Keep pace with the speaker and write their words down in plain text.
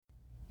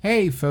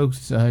Hey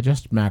folks,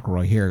 Justin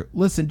McElroy here.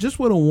 Listen, just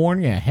want to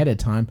warn you ahead of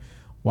time,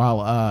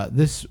 while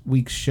this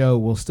week's show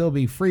will still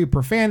be free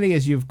profanity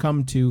as you've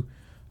come to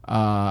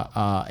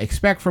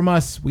expect from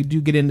us, we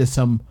do get into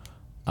some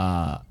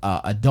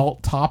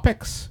adult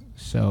topics.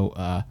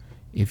 So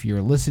if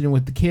you're listening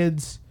with the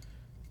kids,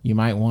 you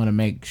might want to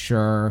make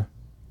sure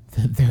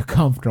that they're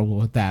comfortable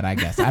with that, I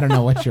guess. I don't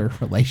know what your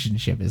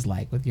relationship is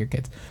like with your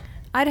kids.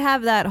 I'd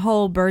have that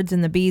whole birds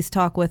and the bees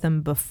talk with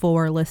them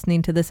before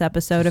listening to this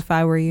episode if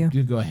I were you.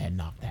 You go ahead and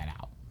knock that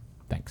out.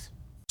 Thanks.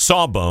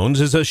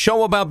 Sawbones is a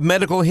show about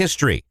medical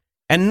history,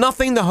 and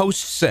nothing the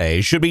hosts say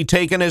should be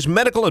taken as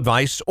medical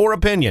advice or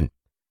opinion.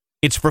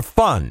 It's for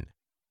fun.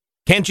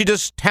 Can't you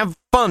just have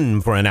fun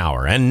for an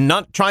hour and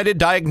not try to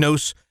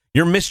diagnose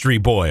your mystery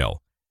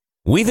boil?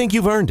 We think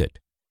you've earned it.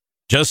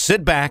 Just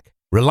sit back,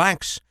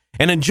 relax,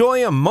 and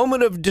enjoy a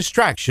moment of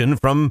distraction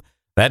from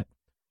that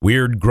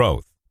weird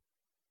growth.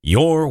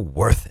 You're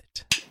worth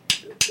it.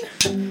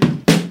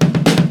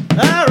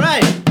 All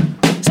right.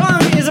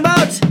 Song is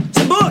about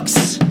some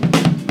books.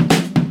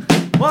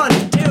 1,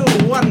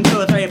 2, 1,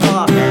 2, 3,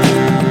 4.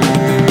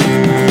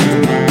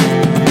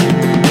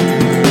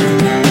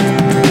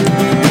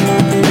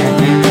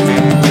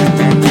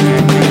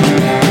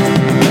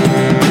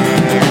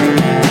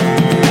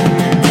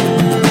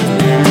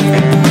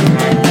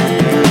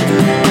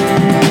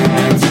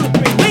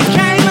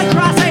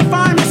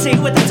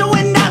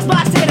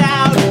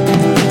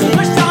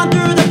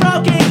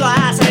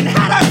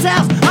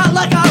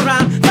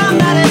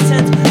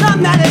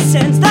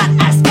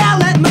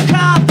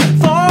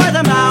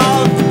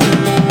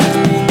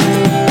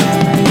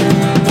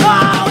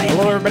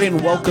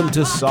 Welcome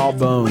to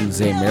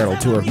Sawbones, a marital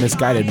tour of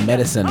misguided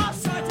medicine.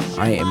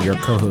 I am your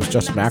co-host,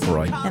 Justin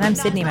McElroy. And I'm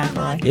Sydney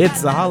McElroy.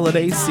 It's the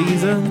holiday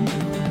season.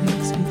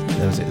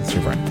 That was it. Let's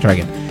try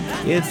again.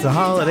 It's the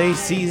holiday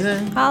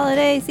season.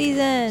 Holiday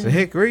season. So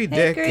hickory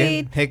dick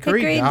and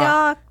hickory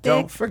dock.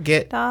 Don't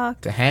forget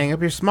to hang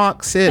up your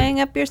smocks, Sid. Hang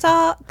up your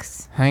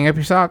socks. Hang up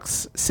your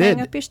socks, Sid.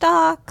 Hang up your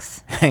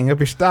stocks. Hang up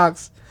your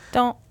stocks.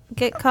 Don't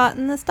get caught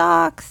in the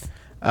stocks.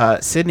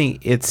 Sydney,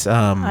 it's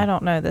I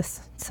don't know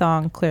this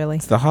song clearly.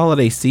 It's the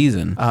holiday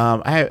season.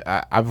 I've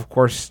of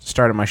course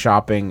started my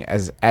shopping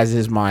as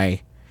is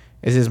my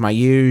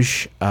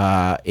usual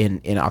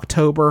in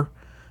October,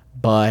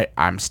 but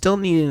I'm still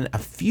needing a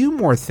few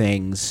more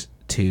things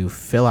to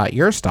fill out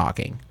your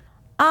stocking.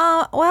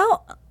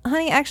 Well,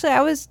 honey, actually,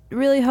 I was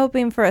really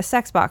hoping for a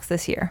sex box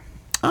this year.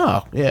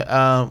 Oh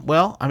yeah.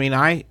 Well, I mean,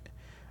 I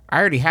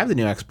already have the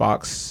new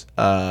Xbox.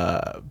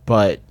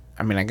 But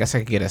I mean, I guess I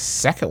could get a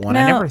second one. No.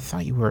 I never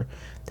thought you were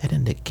that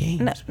into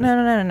games.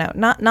 No.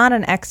 Not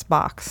an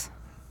Xbox.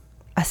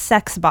 A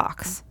sex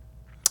box.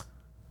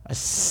 A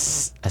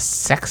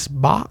sex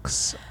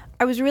box?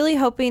 I was really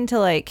hoping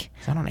to Is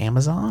that on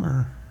Amazon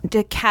or?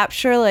 To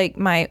capture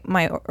my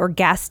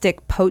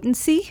orgastic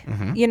potency,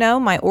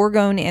 my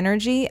orgone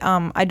energy.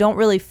 I don't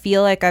really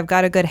feel like I've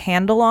got a good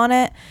handle on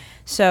it.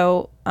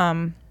 So,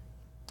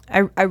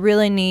 I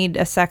really need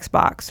a sex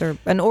box or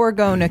an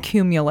orgone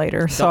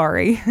accumulator.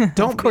 Sorry.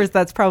 Of course,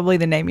 that's probably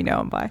the name you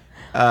know him by.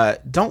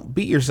 Don't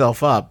beat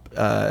yourself up.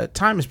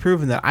 Time has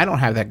proven that I don't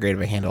have that great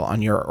of a handle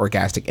on your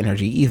orgastic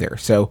energy either.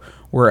 So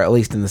we're at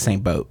least in the same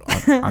boat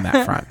on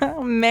that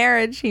front.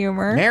 Marriage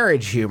humor.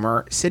 Marriage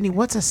humor. Sydney,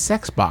 what's a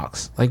sex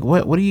box? Like,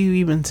 what are you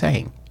even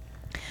saying?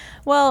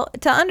 Well,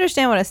 to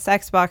understand what a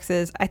sex box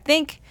is, I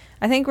think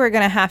we're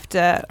gonna have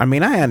to. I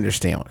mean, I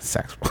understand what a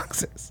sex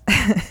box is.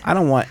 I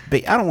don't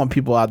want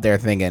people out there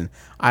thinking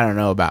I don't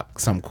know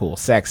about some cool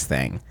sex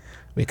thing,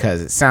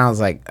 because it sounds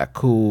like a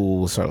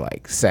cool sort of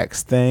like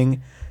sex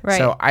thing. Right.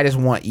 So I just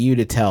want you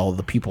to tell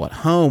the people at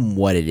home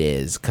what it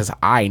is, because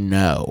I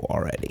know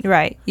already.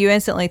 Right. You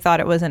instantly thought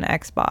it was an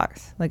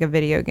Xbox, like a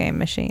video game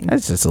machine.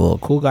 That's just a little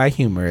cool guy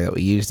humor that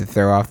we use to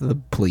throw off the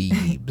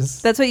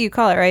plebes. That's what you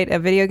call it, right? A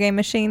video game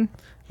machine?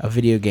 A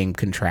video game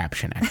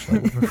contraption, actually,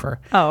 we prefer.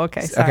 Oh,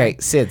 okay. Sorry. Okay,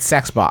 Sid,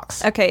 sex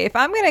box. Okay, if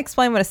I'm going to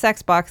explain what a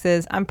sex box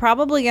is, I'm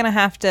probably going to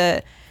have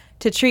to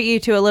treat you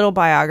to a little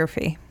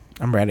biography.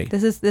 I'm ready.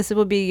 This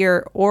will be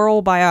your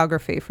oral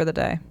biography for the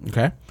day.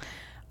 Okay.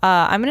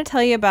 I'm going to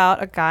tell you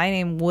about a guy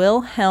named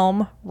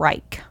Wilhelm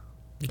Reich.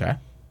 Okay.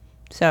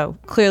 So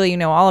clearly you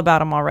know all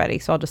about him already,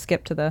 so I'll just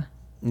skip to the...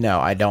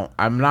 No, I don't.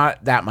 I'm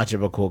not that much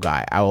of a cool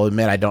guy. I will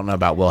admit I don't know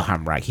about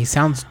Wilhelm Reich. He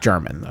sounds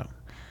German, though.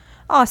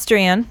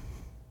 Austrian,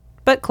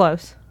 but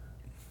close.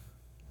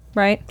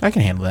 Right? I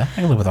can handle that.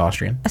 I can live with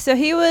Austrian. So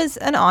he was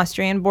an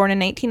Austrian, born in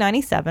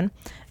 1897.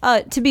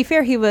 To be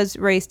fair, he was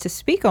raised to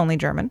speak only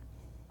German.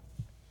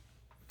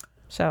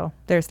 So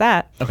there's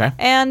that. Okay.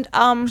 And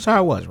So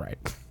I was right.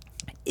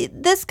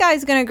 this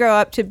guy's going to grow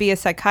up to be a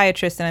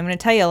psychiatrist, and I'm going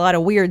to tell you a lot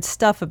of weird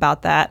stuff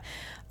about that.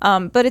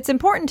 But it's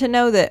important to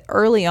know that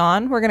early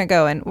on, we're going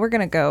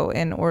to go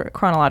in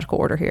chronological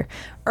order here.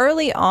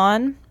 Early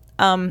on,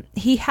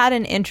 he had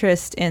an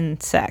interest in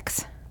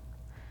sex.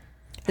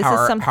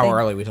 How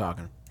early are we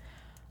talking?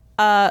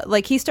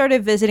 Like he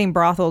started visiting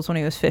brothels when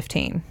he was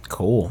 15.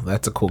 Cool.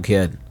 That's a cool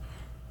kid.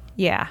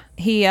 Yeah.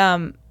 He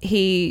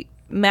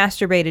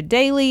masturbated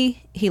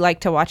daily. He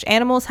liked to watch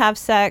animals have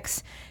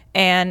sex,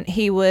 and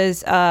he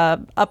was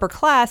upper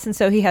class, and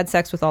so he had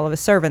sex with all of his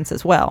servants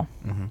as well.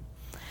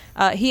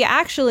 He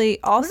actually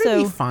Where did also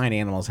he find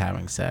animals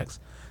having sex?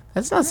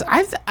 That's not.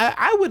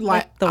 I would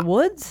like. the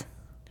woods.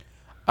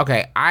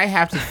 Okay, I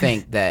have to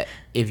think that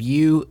if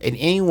you and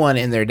anyone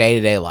in their day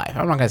to day life,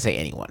 I'm not gonna say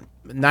anyone,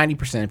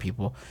 90% of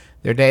people,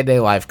 their day to day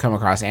life come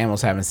across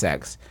animals having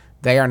sex,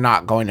 they are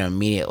not going to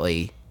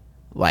immediately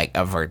like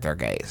avert their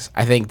gaze.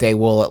 I think they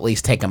will at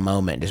least take a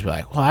moment and just be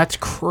like, well, that's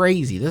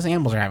crazy. Those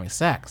animals are having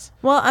sex.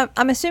 Well,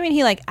 I'm assuming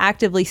he like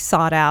actively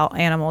sought out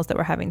animals that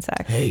were having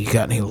sex. Hey, you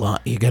got any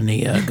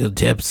good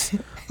tips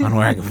on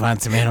where I can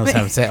find some animals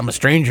having sex? I'm a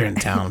stranger in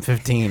town. I'm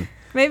 15.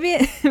 Maybe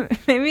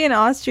in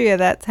Austria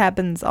that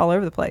happens all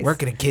over the place. Where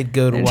can a kid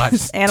go to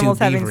watch animals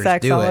two having beavers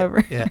sex do all it?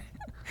 over? Yeah.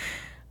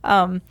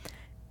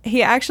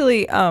 He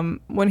actually,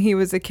 when he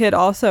was a kid,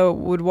 also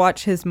would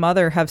watch his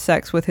mother have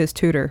sex with his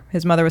tutor.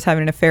 His mother was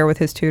having an affair with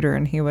his tutor,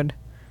 and he would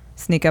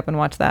sneak up and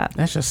watch that.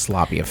 That's just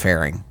sloppy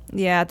affairing.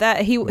 Yeah,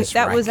 that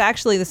was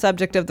actually the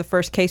subject of the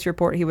first case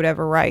report he would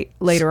ever write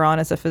later on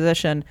as a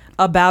physician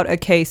about a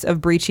case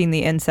of breaching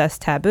the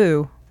incest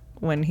taboo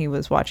when he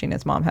was watching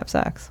his mom have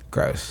sex.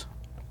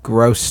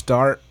 Gross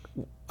start,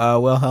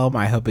 Wilhelm.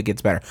 I hope it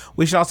gets better.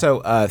 We should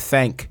also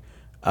thank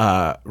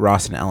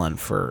Ross and Ellen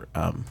for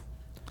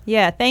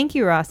Yeah, thank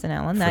you, Ross and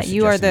Ellen. That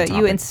you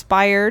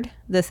inspired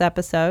this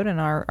episode and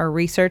our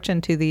research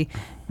into the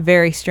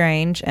very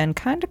strange and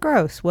kind of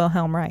gross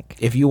Wilhelm Reich.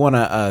 If you want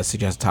to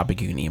suggest a topic,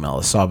 you can email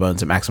us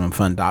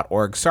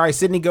sawbones@maximumfun.org. Sorry,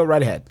 Sydney, go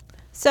right ahead.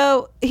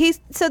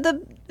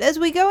 As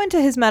we go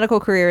into his medical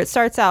career, it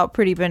starts out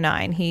pretty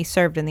benign. He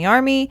served in the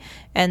army,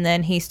 and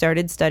then he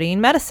started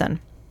studying medicine.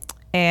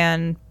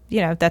 And,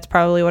 that's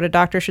probably what a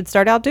doctor should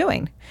start out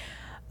doing.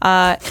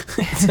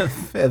 It's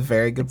a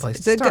very good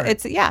place to start.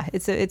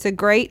 It's a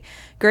great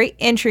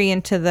entry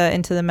into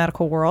the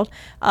medical world.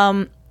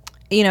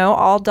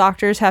 All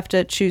doctors have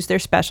to choose their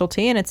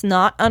specialty, and it's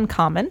not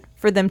uncommon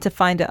for them to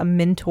find a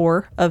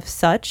mentor of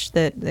such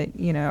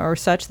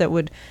that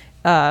would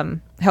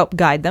help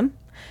guide them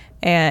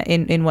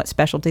in what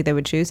specialty they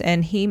would choose.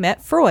 And he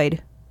met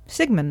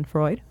Sigmund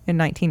Freud, in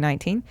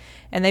 1919,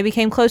 and they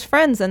became close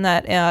friends, and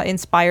that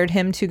inspired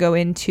him to go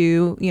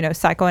into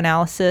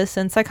psychoanalysis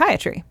and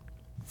psychiatry.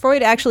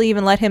 Freud actually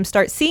even let him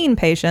start seeing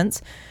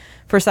patients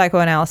for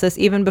psychoanalysis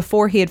even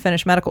before he had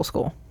finished medical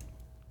school.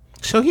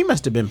 So he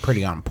must have been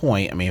pretty on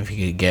point. I mean, if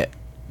he could get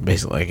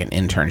basically like an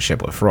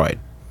internship with Freud.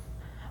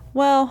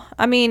 Well,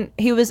 I mean,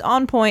 he was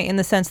on point in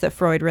the sense that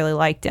Freud really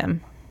liked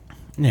him.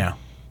 Yeah.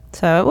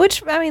 So, I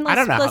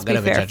don't know how let's good be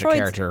of a fair. judge of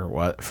character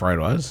what Freud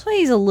was. Well,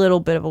 he's a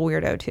little bit of a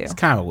weirdo too. He's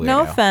kind of a weirdo.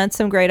 No offense,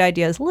 some great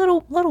ideas.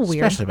 Little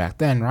weird. Especially back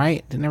then,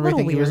 right? Didn't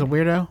everybody think he was a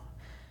weirdo?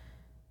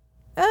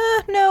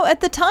 No, at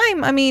the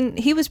time, I mean,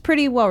 he was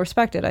pretty well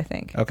respected, I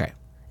think. Okay.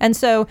 And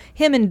so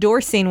him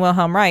endorsing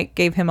Wilhelm Reich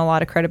gave him a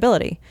lot of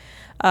credibility.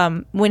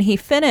 When he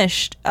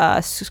finished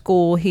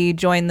school, he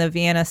joined the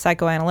Vienna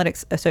Psychoanalytic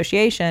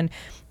Association,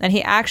 and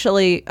he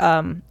actually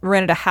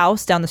rented a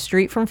house down the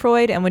street from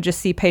Freud and would just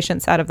see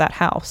patients out of that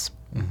house.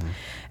 Mm-hmm.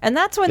 And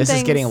that's when this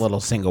is getting a little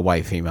single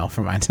white female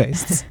for my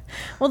tastes.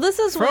 Well, this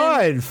is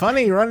Freud,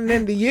 funny running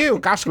into you.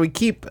 Gosh, we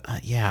keep...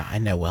 yeah, I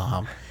know,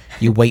 Wilhelm.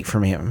 You wait for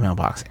me at my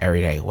mailbox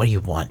every day. What do you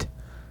want?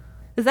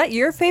 Is that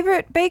your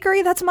favorite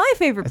bakery? That's my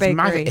favorite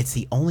bakery. It's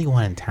the only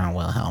one in town,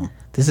 Wilhelm.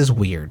 This is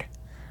weird.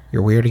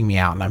 You're weirding me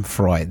out, and I'm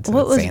Freud. So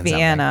what was Vienna?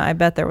 Something. I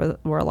bet there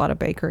were a lot of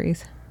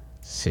bakeries.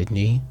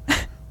 Sydney,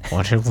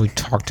 what have we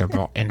talked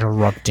about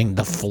interrupting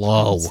the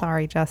flow?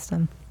 Sorry,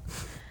 Justin.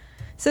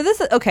 So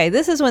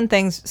this is when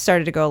things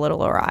started to go a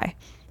little awry.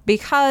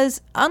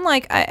 Because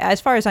as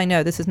far as I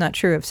know, this is not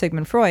true of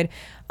Sigmund Freud,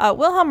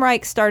 Wilhelm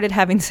Reich started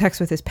having sex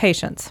with his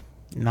patients.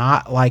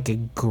 Not like a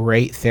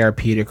great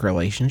therapeutic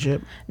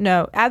relationship?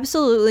 No,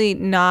 absolutely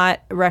not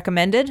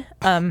recommended.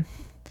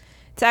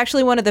 It's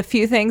actually one of the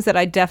few things that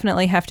I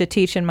definitely have to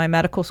teach in my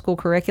medical school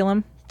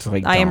curriculum. So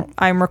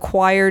I'm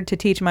required to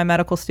teach my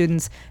medical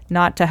students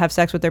not to have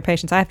sex with their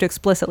patients. I have to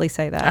explicitly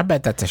say that. I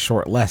bet that's a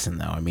short lesson,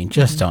 though. I mean,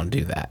 just don't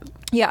do that.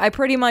 Yeah, I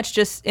pretty much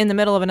just, in the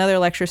middle of another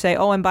lecture, say,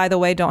 oh, and by the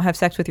way, don't have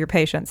sex with your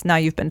patients. Now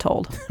you've been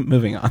told.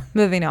 Moving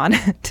on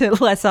to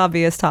less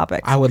obvious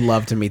topics. I would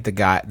love to meet the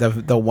guy,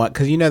 the one,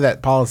 because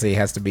that policy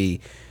has to be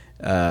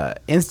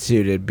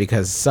instituted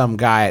because some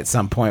guy at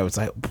some point was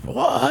like,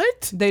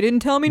 what? They didn't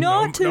tell me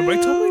not to.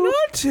 Nobody told me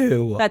not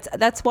to.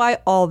 That's why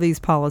all these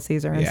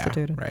policies are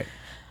instituted. Right.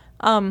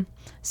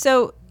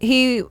 So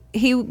he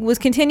was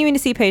continuing to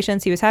see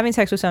patients. He was having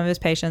sex with some of his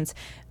patients.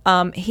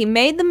 He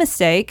made the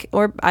mistake,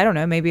 or I don't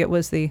know, maybe it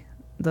was the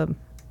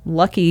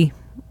lucky,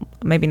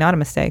 maybe not a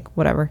mistake,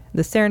 whatever,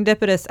 the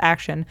serendipitous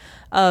action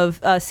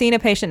of seeing a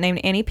patient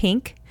named Annie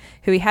Pink,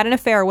 who he had an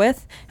affair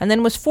with, and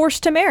then was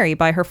forced to marry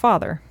by her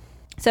father.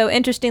 So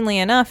interestingly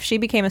enough, she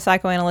became a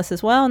psychoanalyst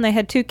as well, and they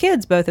had 2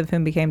 kids, both of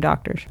whom became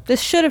doctors.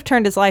 This should have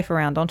turned his life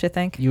around, don't you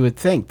think? You would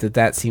think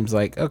that seems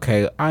like,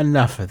 okay,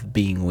 enough of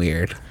being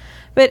weird.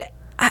 But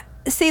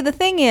See, the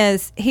thing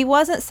is, he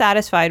wasn't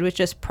satisfied with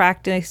just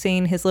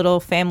practicing his little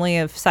family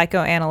of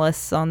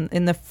psychoanalysts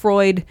in the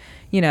Freud,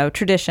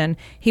 tradition.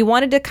 He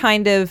wanted to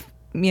kind of,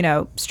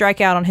 strike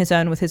out on his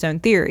own with his own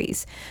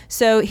theories.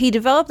 So he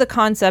developed the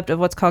concept of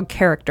what's called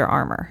character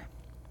armor.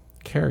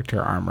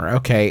 Character armor.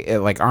 Okay,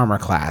 like armor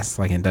class,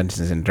 like in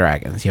Dungeons and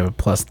Dragons. You have a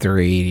 +3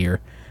 to your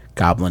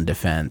goblin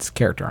defense.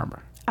 Character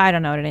armor. I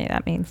don't know what any of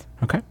that means.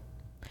 Okay.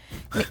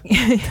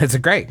 That's a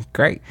great.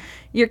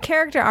 Your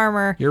character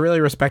armor. You're really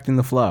respecting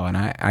the flow, and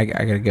I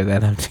gotta give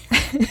that up to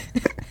you.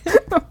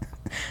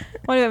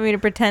 What do you want me to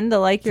pretend to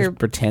like Just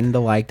pretend to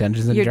like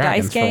Dungeons and your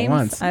Dragons dice games? for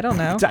once. I don't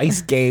know.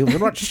 Dice games. We're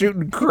not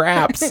shooting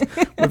craps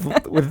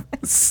with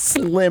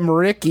Slim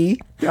Ricky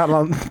down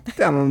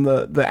on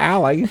the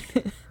alley.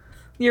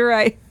 You're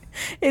right.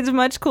 It's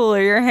much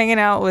cooler. You're hanging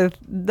out with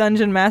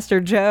Dungeon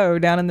Master Joe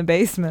down in the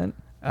basement.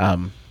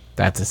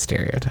 That's a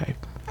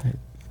stereotype.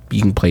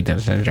 You can play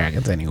Dungeons and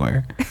Dragons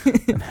anywhere.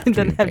 It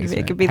doesn't have to be.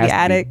 It could be the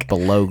attic,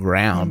 below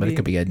ground, but it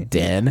could be a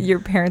den, your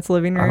parents'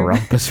 living room, a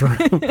rumpus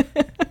room.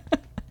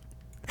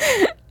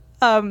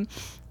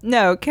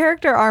 No,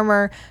 character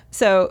armor.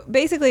 So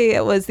basically,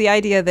 it was the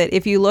idea that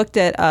if you looked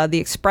at the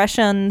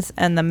expressions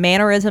and the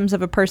mannerisms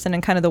of a person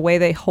and kind of the way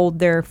they hold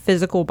their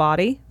physical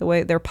body, the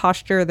way their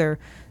posture, their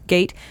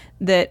gait,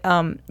 that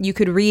you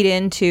could read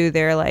into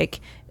their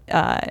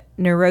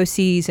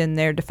neuroses and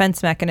their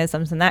defense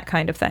mechanisms and that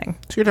kind of thing.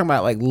 So you're talking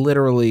about like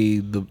literally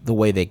the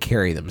way they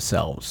carry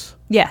themselves.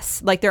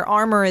 Yes, like their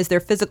armor is their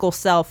physical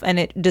self and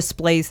it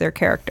displays their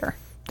character.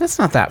 That's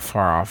not that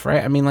far off,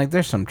 right? I mean, like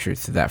there's some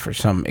truth to that for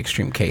some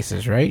extreme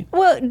cases, right?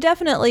 Well,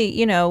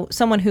 definitely,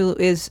 someone who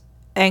is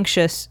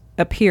anxious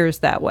appears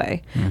that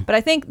way. But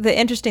I think the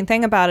interesting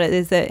thing about it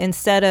is that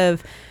instead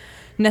of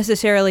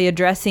necessarily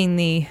addressing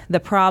the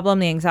problem,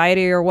 the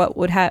anxiety or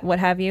what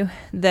have you,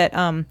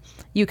 that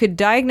you could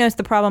diagnose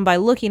the problem by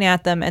looking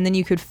at them, and then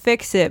you could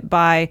fix it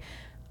by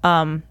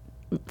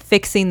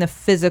fixing the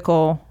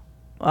physical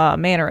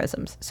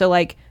mannerisms. So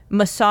like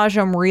massage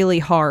them really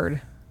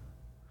hard.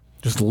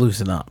 Just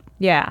loosen up.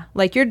 Yeah,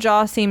 like your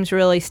jaw seems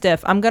really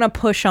stiff. I'm going to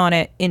push on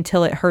it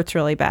until it hurts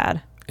really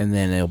bad. And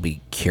then it'll be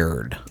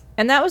cured.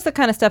 And that was the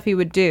kind of stuff he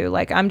would do.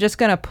 Like, I'm just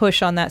going to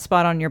push on that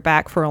spot on your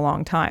back for a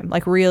long time,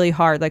 like really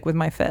hard, like with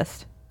my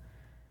fist.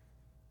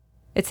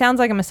 It sounds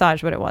like a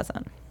massage, but it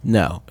wasn't.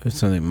 No, it was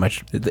something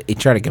much. He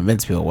tried to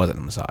convince people it wasn't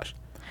a massage.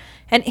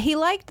 And he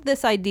liked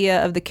this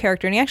idea of the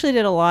character, and he actually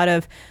did a lot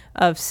of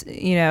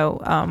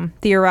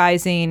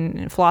theorizing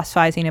and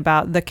philosophizing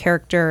about the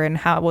character and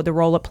what the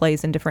role it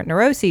plays in different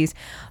neuroses.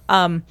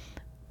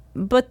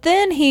 But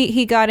then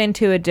he got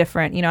into a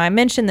different, I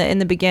mentioned that in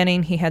the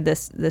beginning he had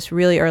this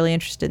really early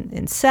interest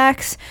in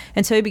sex.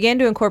 And so he began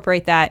to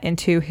incorporate that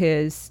into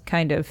his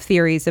kind of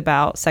theories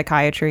about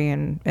psychiatry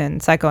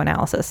and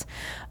psychoanalysis.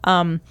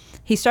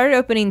 He started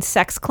opening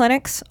sex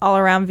clinics all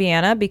around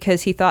Vienna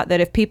because he thought that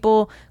if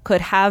people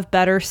could have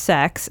better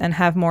sex and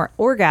have more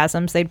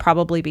orgasms, they'd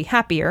probably be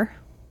happier.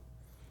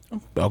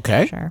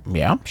 Okay. Sure.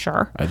 Yeah.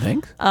 Sure. I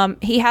think.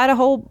 He had a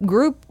whole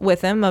group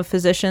with him of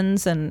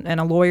physicians and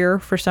a lawyer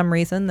for some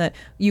reason that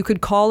you could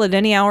call at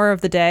any hour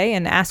of the day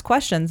and ask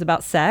questions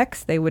about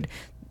sex. They would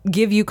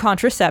give you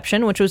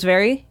contraception, which was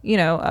very,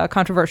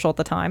 controversial at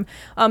the time.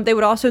 They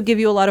would also give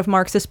you a lot of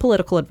Marxist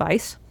political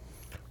advice.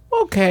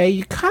 Okay,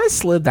 you kind of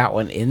slid that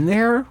one in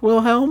there,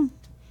 Wilhelm,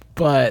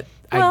 but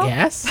I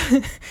guess.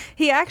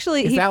 He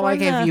actually... Is that like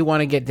if you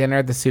want to get dinner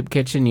at the soup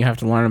kitchen, you have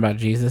to learn about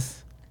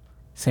Jesus?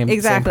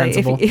 Exactly.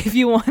 Same if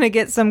you want to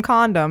get some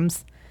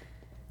condoms,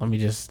 let me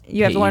just...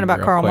 You have to learn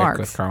about Karl Marx.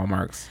 With Karl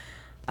Marx.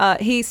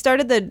 He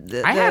started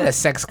I had a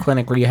sex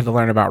clinic where you had to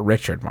learn about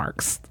Richard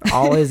Marx.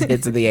 All his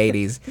hits of the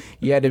 80s.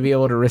 You had to be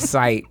able to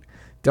recite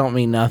Don't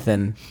Mean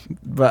Nothing,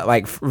 but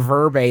like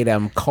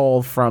verbatim,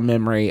 cold from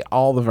memory,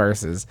 all the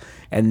verses.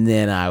 And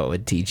then I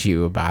would teach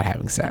you about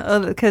having sex.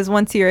 Because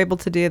once you're able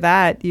to do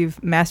that,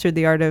 you've mastered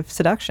the art of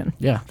seduction.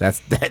 Yeah,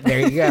 there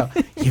you go.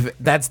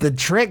 That's the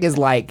trick, is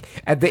like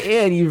at the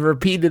end, you've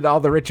repeated all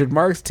the Richard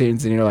Marx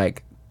tunes and you're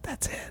like,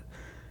 that's it.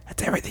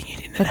 That's everything you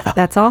need to know.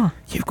 That's all.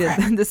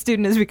 The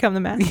student has become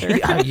the master.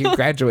 You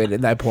graduated,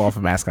 and I pull off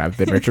a mask, and I've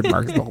been Richard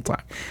Marx the whole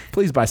time.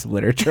 Please buy some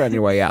literature on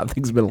your way out.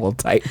 Things have been a little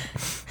tight.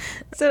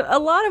 So a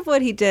lot of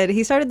what he did,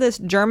 he started this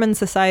German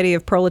Society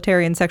of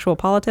Proletarian Sexual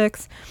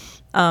Politics,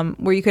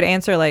 where you could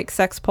answer like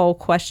sex poll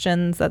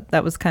questions.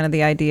 That was kind of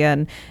the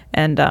idea,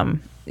 and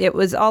it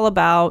was all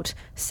about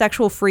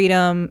sexual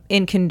freedom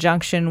in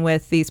conjunction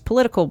with these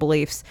political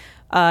beliefs.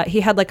 He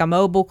had like a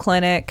mobile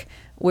clinic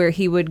where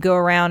he would go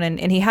around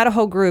and he had a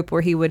whole group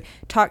where he would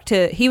talk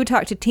to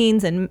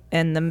teens and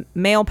the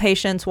male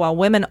patients, while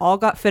women all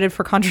got fitted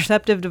for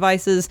contraceptive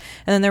devices.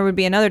 And then there would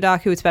be another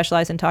doc who would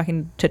specialize in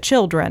talking to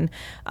children.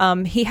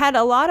 He had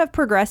a lot of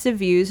progressive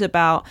views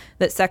about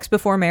that sex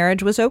before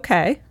marriage was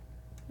okay.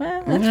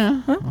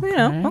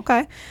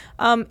 Okay.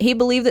 He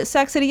believed that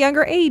sex at a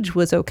younger age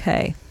was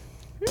okay.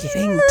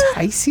 Getting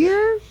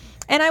dicier?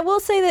 And I will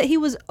say that he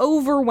was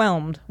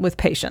overwhelmed with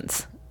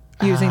patients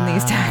using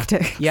these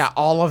tactics. Yeah,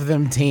 all of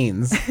them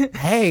teens.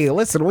 Hey,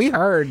 listen, we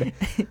heard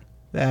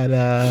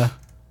that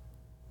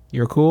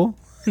You're cool?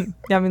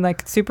 I mean,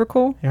 like, super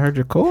cool. You heard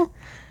you're cool?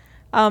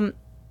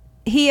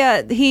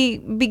 He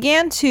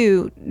began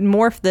to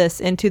morph this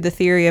into the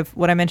theory of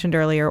what I mentioned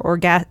earlier,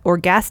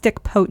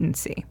 orgastic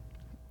potency.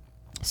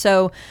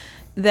 So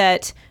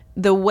that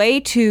the way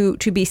to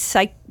be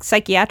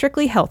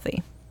psychiatrically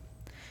healthy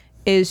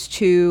is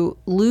to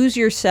lose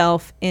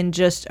yourself in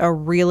just a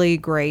really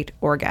great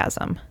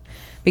orgasm.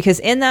 Because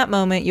in that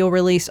moment, you'll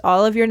release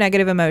all of your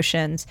negative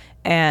emotions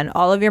and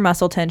all of your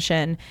muscle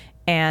tension,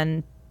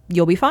 and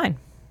you'll be fine.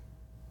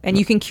 And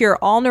you can cure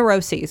all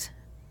neuroses.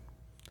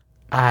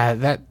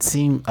 That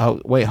seemed... Oh,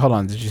 wait, hold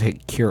on. Did you say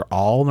cure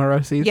all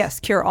neuroses?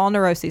 Yes, cure all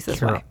neuroses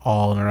this way. Cure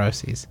all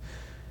neuroses.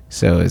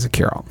 So it's a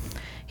cure-all.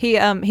 He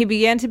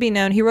began to be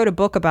known... He wrote a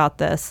book about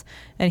this,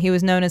 and he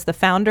was known as the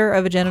founder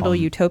of a genital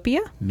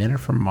utopia. Men are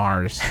from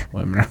Mars.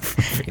 Women are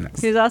from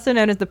Venus. He was also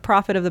known as the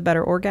prophet of the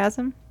better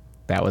orgasm.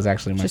 That was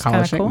actually my Which is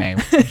college kinda cool.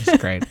 nickname, which is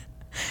great.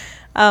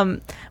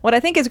 What I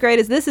think is great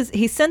is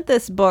he sent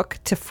this book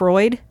to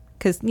Freud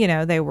because,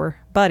 they were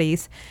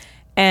buddies.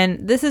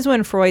 And this is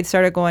when Freud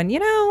started going,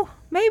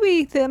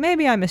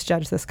 maybe I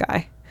misjudged this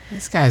guy.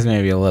 This guy's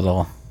maybe a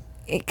little...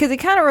 Because he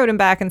kind of wrote him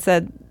back and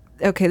said,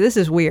 okay, this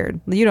is weird.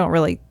 You don't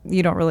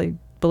really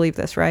believe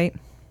this, right?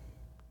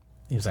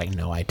 He was like,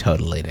 no, I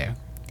totally do.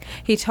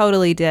 He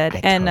totally did.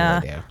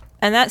 Totally do.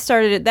 And that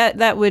started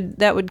that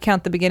would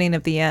count the beginning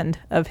of the end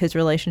of his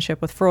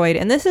relationship with Freud.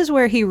 And this is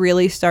where he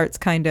really starts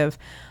kind of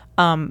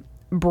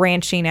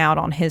branching out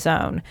on his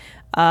own.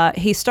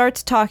 He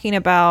starts talking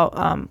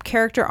about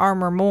character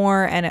armor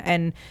more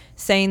and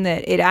saying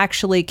that it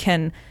actually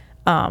can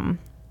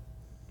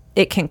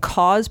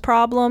cause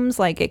problems,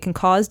 like it can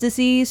cause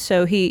disease.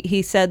 So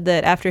he said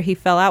that after he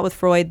fell out with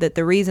Freud, that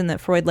the reason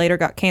that Freud later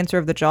got cancer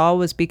of the jaw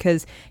was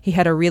because he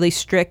had a really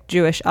strict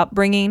Jewish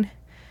upbringing.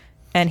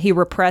 And he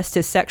repressed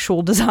his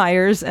sexual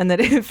desires, and that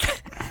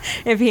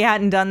if he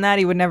hadn't done that,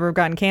 he would never have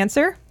gotten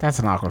cancer. That's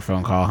an awkward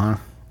phone call, huh?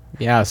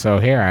 Yeah, so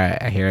here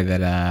I hear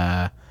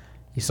that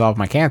you solved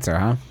my cancer,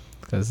 huh?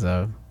 Because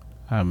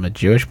I'm a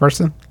Jewish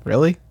person?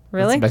 Really?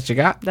 Really? That's the best you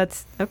got?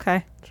 That's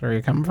okay. That's where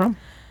you're coming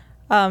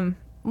from?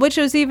 Which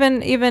was even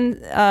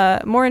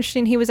more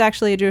interesting. He was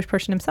actually a Jewish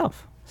person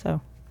himself.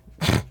 So,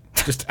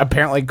 just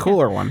apparently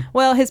cooler one.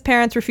 Well, his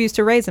parents refused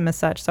to raise him as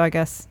such, so I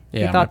guess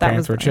he thought my that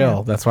parents were chill.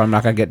 Yeah. That's why I'm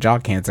not gonna get jaw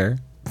cancer.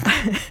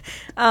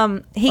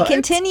 He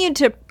continued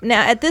to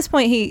now at this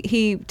point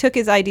he took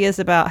his ideas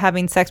about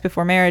having sex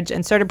before marriage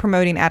and started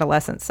promoting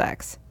adolescent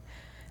sex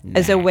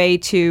as a way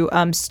to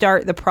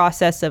start the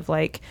process of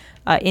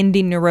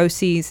ending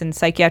neuroses and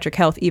psychiatric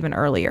health even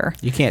earlier.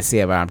 You can't see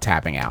it, but I'm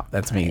tapping out.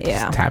 That's me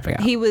just tapping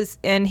out. He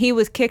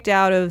was kicked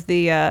out of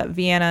the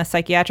Vienna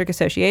Psychiatric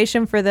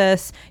Association for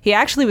this. He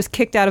actually was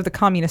kicked out of the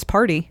Communist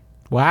Party.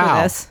 Wow.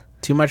 For this.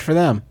 Too much for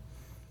them.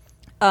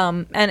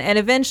 And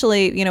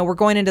eventually, we're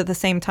going into the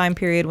same time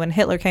period when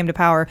Hitler came to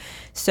power.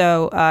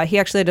 So he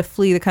actually had to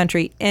flee the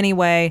country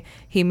anyway.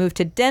 He moved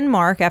to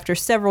Denmark after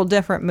several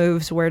different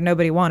moves where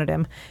nobody wanted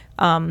him.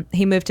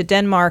 He moved to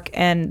Denmark,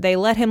 and they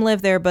let him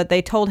live there, but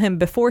they told him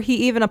before he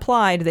even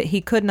applied that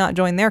he could not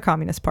join their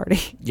Communist Party.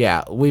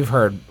 Yeah, we've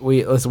heard.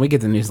 We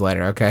get the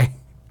newsletter, okay?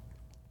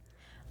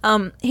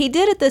 He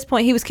did at this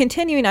point, he was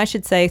continuing, I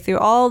should say, through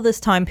all this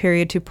time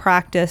period to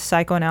practice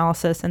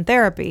psychoanalysis and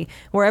therapy.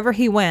 Wherever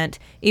he went,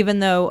 even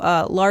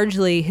though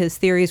largely his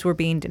theories were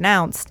being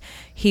denounced,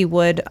 he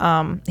would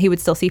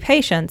still see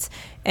patients.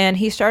 And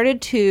he started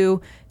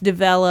to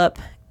develop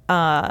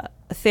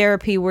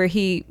therapy where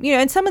he,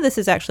 and some of this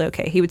is actually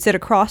okay. He would sit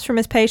across from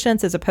his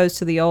patients as opposed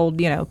to the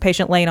old,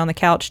 patient laying on the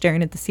couch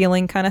staring at the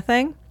ceiling kind of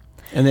thing.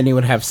 And then he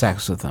would have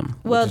sex with them,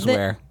 Well, which is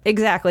where...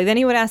 Exactly. Then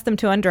he would ask them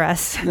to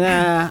undress.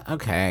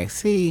 Okay,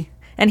 see.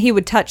 And he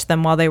would touch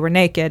them while they were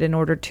naked in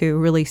order to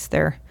release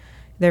their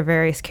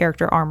various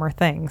character armor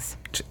things.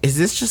 Is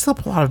this just the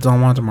plot of Don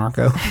Juan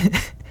DeMarco?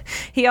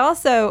 He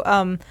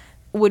also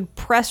would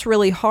press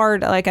really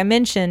hard, like I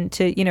mentioned,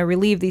 to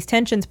relieve these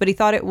tensions. But he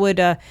thought it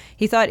would.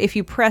 He thought if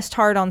you pressed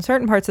hard on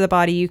certain parts of the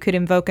body, you could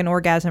invoke an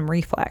orgasm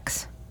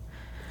reflex.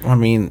 I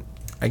mean,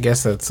 I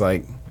guess that's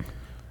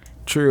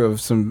true of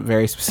some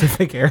very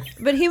specific areas.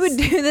 But he would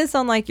do this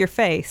on your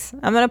face.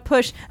 I'm going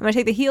to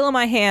take the heel of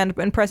my hand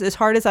and press as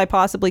hard as I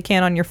possibly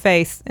can on your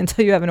face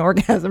until you have an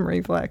orgasm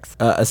reflex.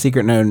 A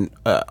secret known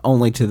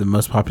only to the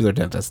most popular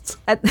dentists.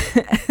 At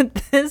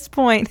this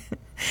point,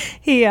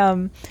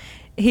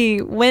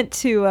 he went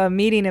to a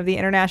meeting of the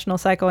International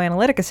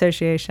Psychoanalytic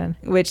Association,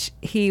 which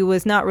he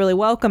was not really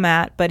welcome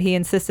at, but he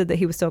insisted that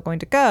he was still going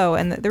to go.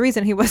 And the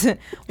reason he wasn't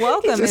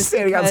welcome He's just is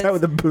standing outside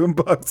with a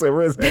boombox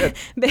over his head.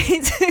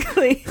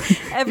 Basically,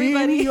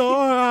 everybody... In your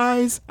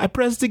eyes, I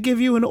press to give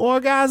you an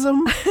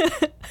orgasm.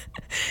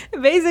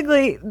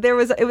 Basically,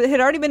 it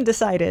had already been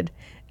decided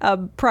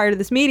prior to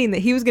this meeting that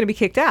he was going to be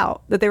kicked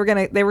out. That they were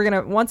going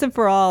to once and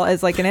for all,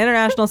 as an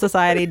international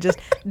society, just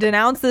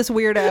denounce this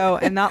weirdo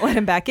and not let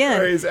him back in.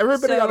 Is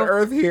everybody on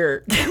Earth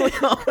here? We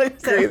all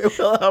agree that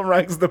Wilhelm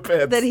Reich's the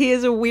pits. That he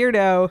is a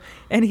weirdo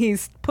and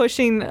he's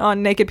pushing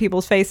on naked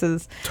people's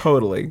faces.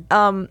 Totally.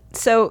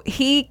 So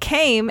he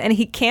came and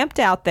he camped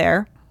out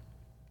there.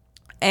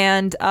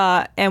 and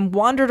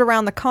wandered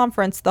around the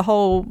conference the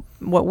whole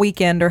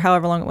weekend or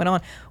however long it went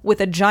on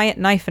with a giant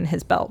knife in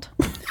his belt.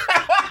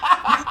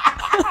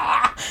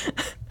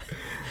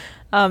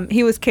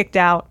 He was kicked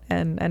out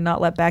and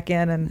not let back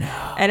in, and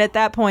at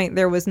that point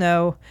there was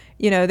no,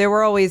 there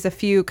were always a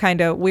few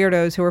kind of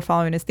weirdos who were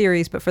following his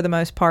theories, but for the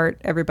most part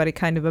everybody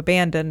kind of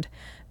abandoned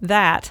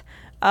that.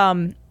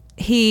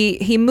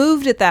 He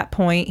moved at that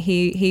point.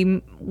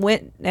 He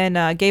went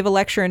and gave a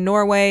lecture in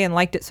Norway and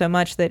liked it so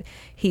much that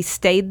he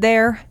stayed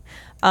there.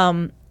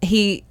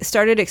 He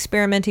started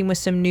experimenting with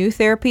some new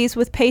therapies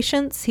with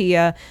patients.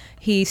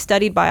 He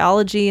studied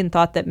biology and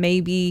thought that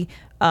maybe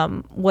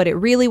what it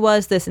really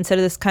was, this, instead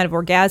of this kind of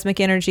orgasmic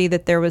energy,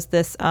 that there was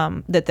this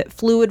that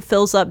fluid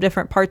fills up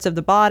different parts of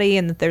the body,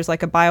 and that there's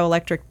like a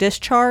bioelectric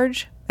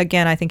discharge.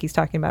 Again, I think he's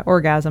talking about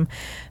orgasm,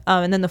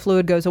 and then the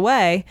fluid goes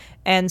away.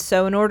 And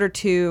so in order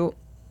to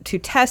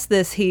test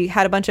this, he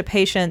had a bunch of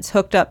patients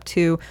hooked up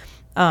to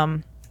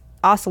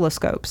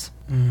oscilloscopes.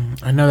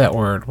 I know that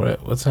word.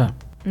 What's that?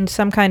 And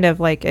some kind of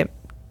like it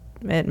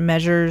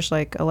measures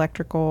like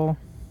bioelectrical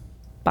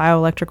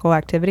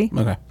activity.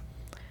 Okay.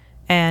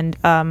 And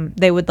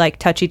they would like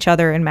touch each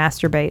other and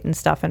masturbate and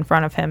stuff in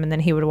front of him, and then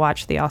he would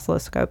watch the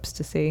oscilloscopes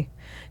to see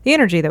the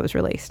energy that was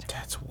released.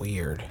 That's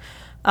weird.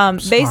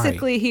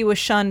 Basically, he was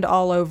shunned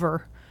all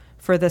over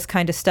for this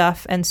kind of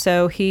stuff, and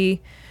so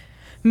he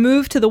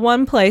moved to the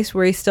one place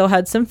where he still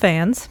had some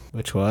fans.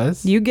 Which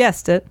was? You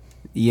guessed it.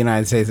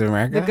 United States of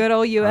America? The good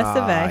old U.S.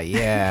 of A.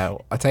 Yeah.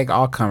 I'll take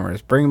all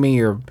comers. Bring me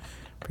your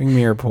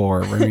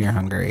poor. Bring me your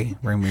hungry.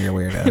 Bring me your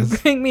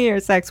weirdos. Bring me your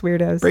sex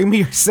weirdos. Bring me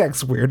your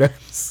sex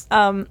weirdos.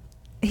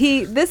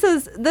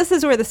 This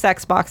is where the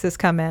sex boxes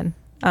come in.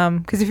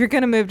 Because if you're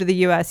going to move to the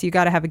U.S., you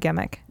got to have a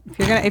gimmick.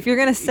 If you're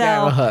going to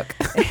sell, you gotta have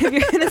a hook. If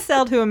you're going to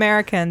sell to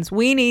Americans,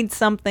 we need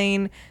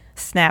something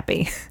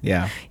snappy.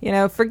 Yeah.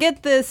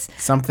 Forget this.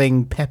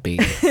 Something peppy.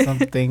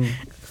 Something.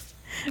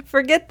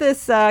 Forget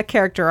this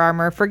character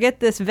armor.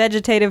 Forget this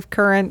vegetative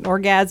current,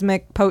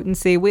 orgasmic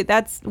potency.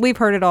 We've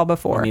heard it all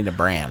before. We need a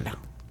brand.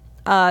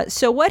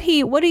 So what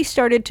he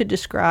started to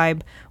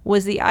describe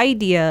was the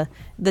idea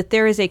that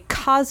there is a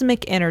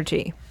cosmic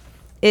energy.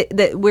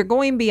 That we're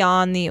going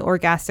beyond the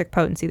orgastic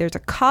potency. There's a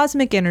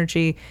cosmic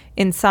energy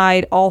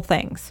inside all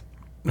things.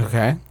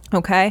 Okay?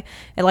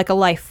 And like a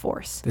life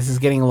force. This is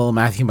getting a little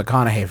Matthew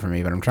McConaughey for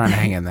me, but I'm trying to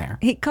hang in there.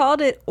 He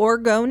called it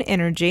orgone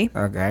energy.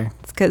 Okay.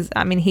 It's because,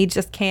 he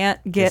just can't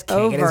get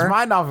over. Get his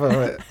mind off of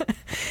it.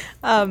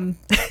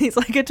 He's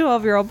like a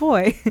 12-year-old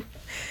boy.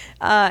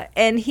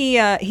 And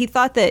he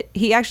thought that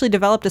he actually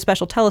developed a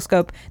special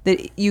telescope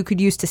that you could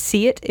use to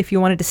see it if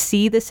you wanted to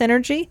see this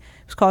energy. It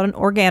was called an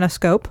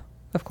organoscope,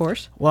 of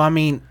course. Well,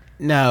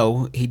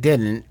 no, he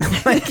didn't.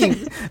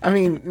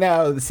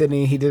 No,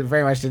 Sydney, he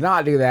very much did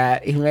not do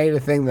that. He made a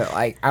thing that,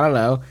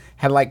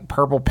 had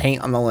purple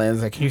paint on the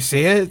lens. Can you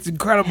see it? It's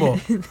incredible.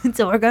 It's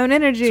orgone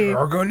energy. It's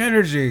orgone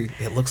energy.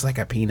 It looks like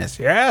a penis.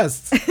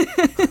 Yes.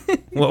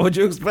 What would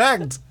you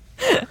expect?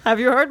 Have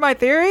you heard my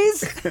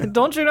theories?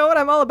 Don't you know what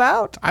I'm all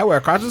about? I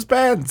wear conscious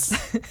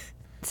pants.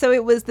 So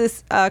it was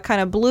this kind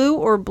of blue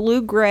or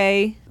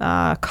blue-gray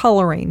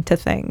coloring to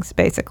things,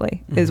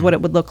 basically, is what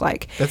it would look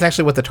like. That's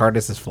actually what the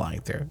TARDIS is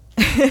flying through.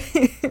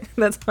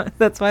 That's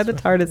why the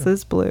TARDIS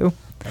is blue.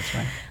 That's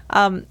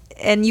right.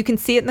 And you can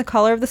see it in the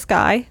color of the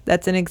sky.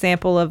 That's an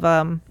example of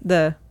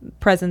the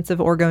presence of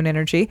orgone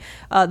energy.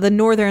 The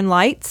Northern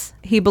Lights,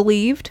 he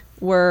believed,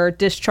 were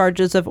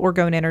discharges of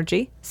orgone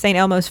energy. St.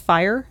 Elmo's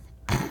fire.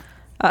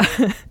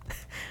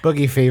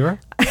 Boogie fever.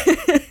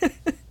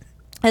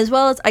 As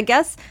well as, I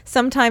guess,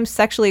 sometimes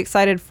sexually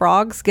excited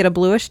frogs get a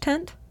bluish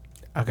tint.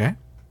 Okay.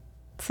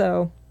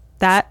 So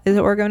that is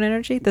orgone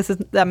energy. This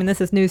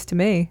is news to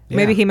me. Yeah.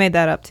 Maybe he made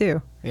that up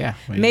too. Yeah.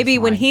 Maybe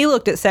when he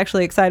looked at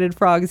sexually excited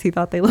frogs, he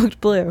thought they looked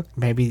blue.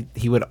 Maybe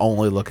he would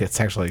only look at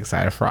sexually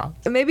excited frogs.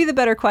 Maybe the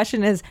better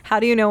question is,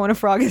 how do you know when a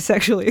frog is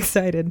sexually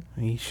excited?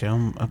 You show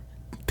him a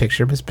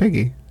picture of his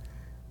piggy.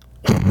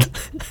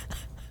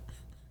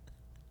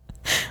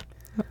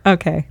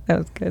 Okay, that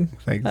was good.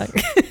 Thanks.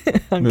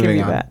 I'll give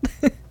you that.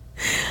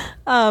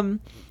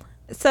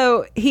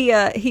 So he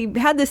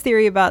had this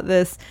theory about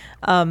this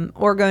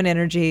orgone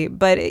energy,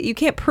 but you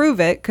can't prove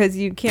it because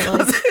you can't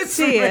really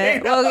see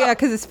it. Well, yeah,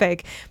 because it's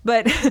fake.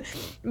 But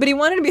he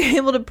wanted to be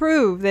able to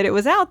prove that it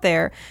was out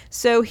there.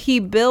 So he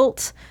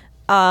built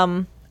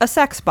a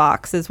sex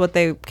box, is what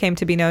they came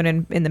to be known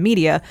in the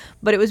media.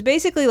 But it was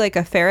basically like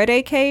a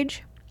Faraday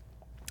cage,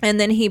 and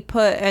then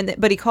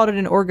but he called it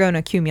an orgone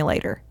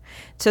accumulator.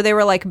 So they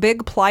were like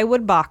big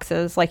plywood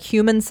boxes, like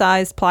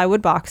human-sized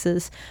plywood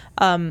boxes.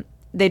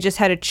 They just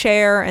had a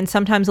chair and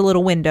sometimes a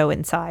little window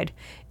inside.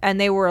 And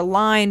they were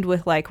aligned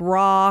with like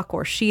rock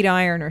or sheet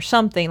iron or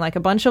something, like a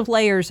bunch of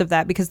layers of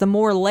that, because the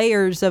more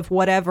layers of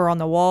whatever on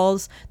the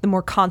walls, the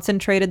more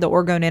concentrated the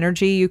orgone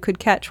energy you could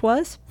catch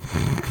was.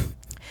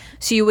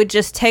 So you would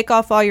just take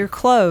off all your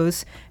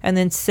clothes and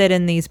then sit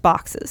in these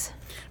boxes.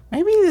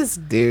 Maybe this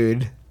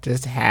dude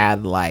just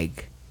had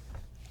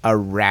a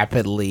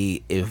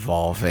rapidly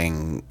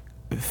evolving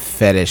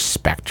fetish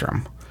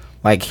spectrum.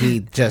 He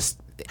just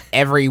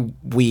every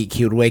week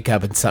he would wake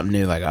up and something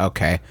new, like,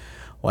 okay,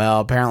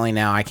 well, apparently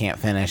now I can't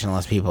finish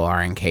unless people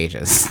are in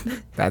cages.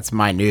 That's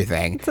my new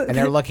thing. And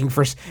they're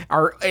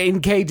are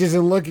in cages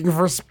and looking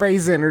for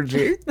space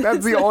energy.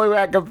 That's the only way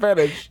I can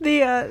finish.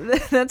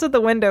 That's what the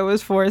window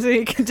was for, so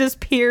you can just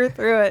peer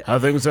through it. How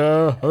things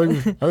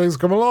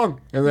come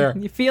along in there.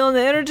 You feeling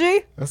the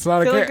energy? That's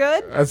not Feeling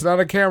good? That's not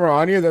a camera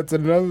on you. That's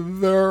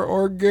another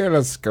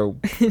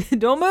organoscope.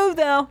 Don't move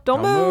though.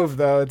 Don't move.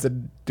 Though. It's a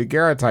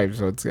daguerreotype,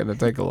 so it's gonna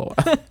take a little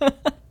while.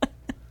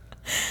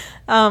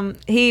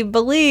 He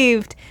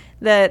believed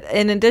that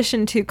in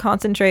addition to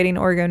concentrating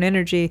orgone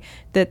energy,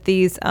 that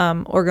these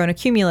orgone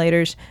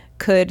accumulators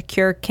could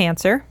cure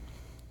cancer.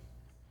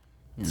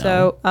 No.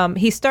 So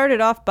he started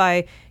off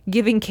by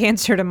giving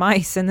cancer to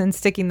mice and then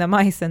sticking the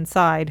mice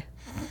inside.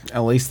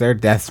 At least their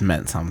deaths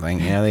meant something.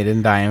 They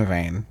didn't die in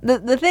vain.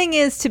 The thing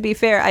is, to be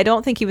fair, I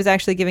don't think he was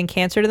actually giving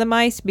cancer to the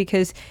mice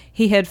because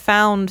he had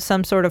found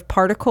some sort of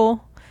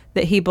particle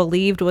that he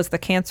believed was the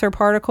cancer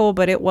particle,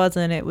 but it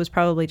wasn't. It was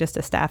probably just a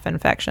staph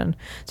infection.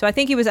 So I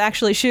think he was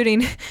actually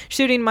shooting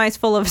mice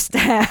full of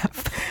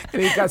staph.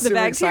 And he got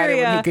super excited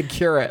when he could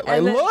cure it.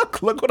 Like,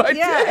 look what I did.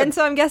 Yeah, and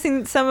so I'm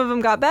guessing some of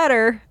them got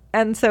better,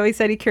 and so he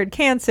said he cured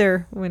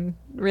cancer when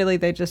really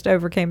they just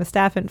overcame a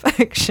staph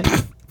infection.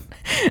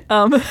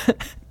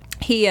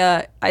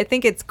 I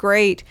think it's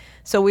great.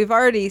 So we've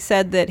already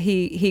said that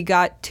he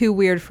got too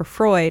weird for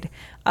Freud.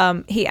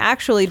 He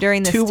actually,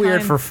 during this Too time...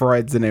 Weird for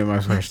Freud's the name of my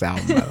first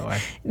album, by the way.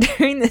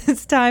 During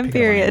this time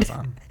period,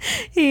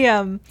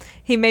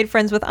 he made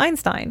friends with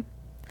Einstein.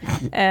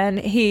 And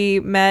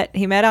he met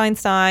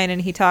Einstein,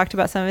 and he talked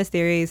about some of his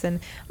theories. And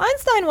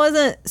Einstein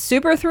wasn't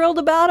super thrilled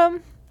about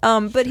him,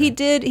 but he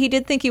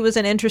did think he was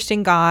an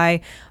interesting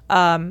guy.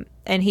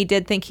 And he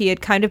did think he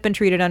had kind of been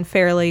treated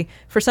unfairly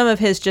for some of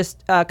his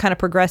just kind of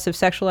progressive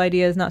sexual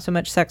ideas, not so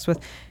much sex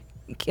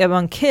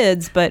among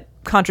kids, but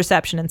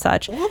contraception and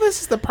such. Well,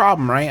 this is the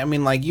problem, right? I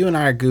mean, like, you and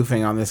I are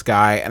goofing on this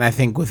guy, and I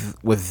think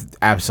with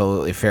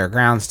absolutely fair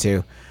grounds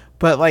too.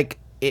 But like,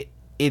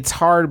 it's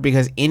hard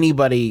because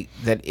anybody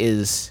that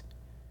is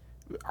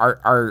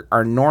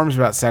our norms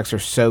about sex are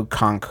so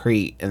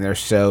concrete and they're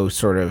so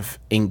sort of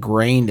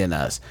ingrained in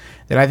us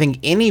that I think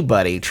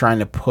anybody trying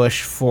to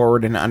push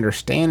forward an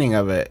understanding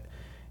of it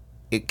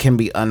can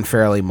be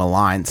unfairly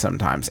maligned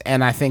sometimes.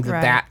 And I think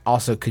that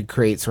also could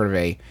create sort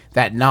of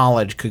that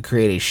knowledge could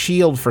create a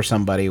shield for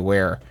somebody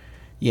where,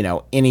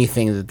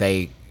 anything that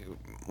they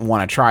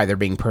want to try, they're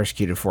being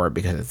persecuted for it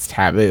because it's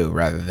taboo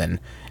rather than,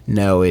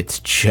 no, it's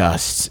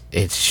just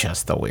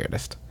the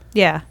weirdest.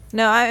 Yeah.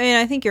 No, I mean,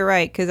 I think you're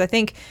right, because I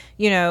think,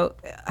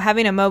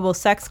 having a mobile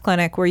sex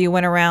clinic where you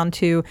went around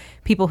to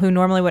people who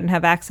normally wouldn't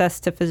have access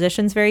to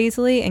physicians very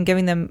easily and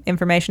giving them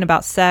information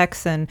about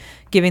sex and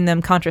giving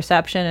them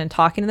contraception and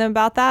talking to them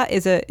about that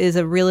is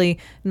a really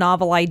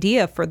novel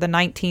idea for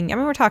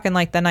we're talking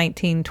like the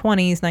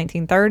 1920s,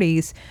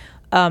 1930s.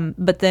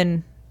 But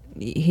then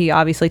he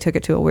obviously took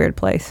it to a weird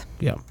place.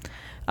 Yeah.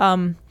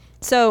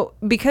 So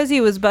because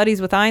he was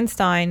buddies with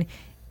Einstein,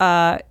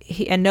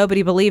 and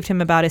nobody believed him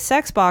about his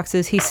sex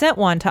boxes, he sent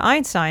one to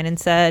Einstein and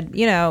said,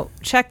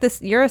 check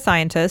this. You're a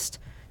scientist.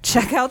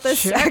 Check out this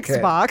sex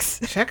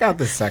box. Check out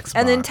this sex box.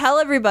 And then tell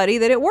everybody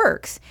that it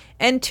works.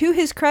 And to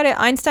his credit,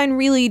 Einstein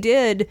really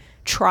did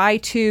try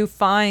to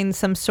find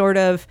some sort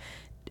of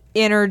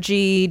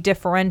energy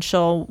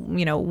differential,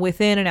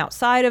 within and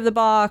outside of the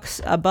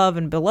box, above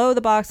and below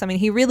the box. I mean,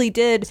 he really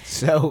did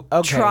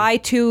try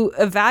to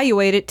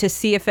evaluate it to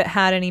see if it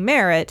had any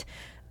merit.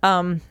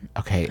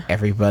 Okay,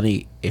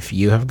 everybody, if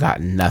you have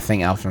gotten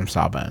nothing else from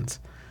Sawbones,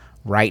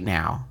 right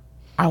now,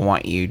 I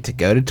want you to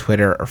go to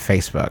Twitter or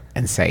Facebook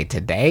and say,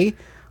 today,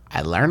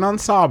 I learned on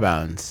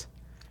Sawbones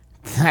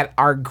that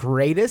our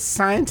greatest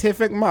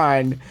scientific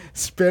mind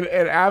spent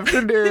an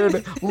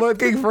afternoon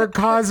looking for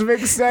cosmic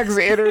sex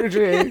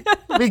energy.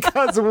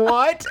 Because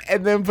what?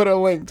 And then put a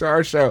link to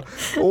our show.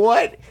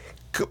 What?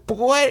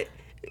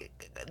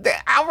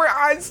 Albert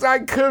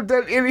Einstein could have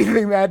done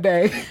anything that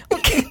day.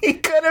 He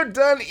could have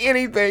done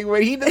anything,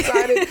 but he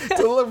decided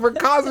to look for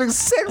cosmic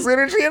sex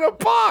energy in a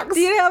box.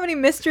 Do you know how many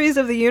mysteries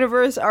of the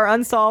universe are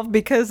unsolved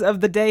because of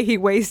the day he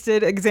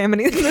wasted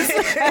examining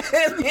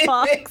this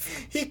box?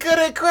 He could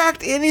have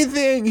cracked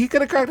anything. He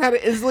could have cracked how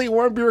to instantly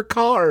warm your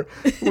car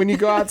when you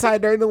go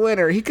outside during the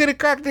winter. He could have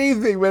cracked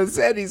anything, but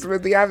instead he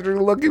spent the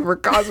afternoon looking for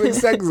cosmic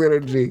sex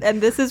energy.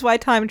 And this is why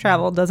time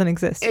travel doesn't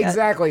exist yet.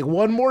 Exactly.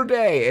 One more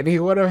day, and he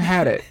would have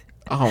had it.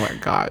 Oh my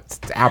God, it's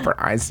Albert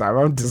Einstein.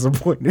 I'm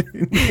disappointed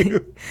in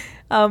you.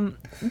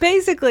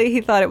 Basically,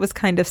 he thought it was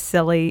kind of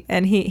silly,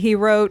 and he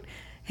wrote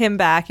him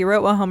back. He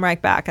wrote Wilhelm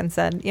Reich back and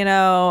said,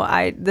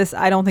 I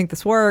don't think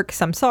this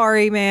works. I'm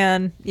sorry,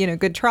 man.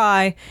 Good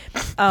try.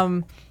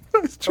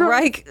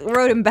 Reich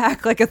wrote him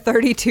back like a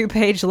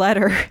 32-page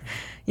letter,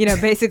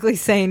 basically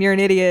saying you're an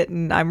idiot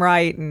and I'm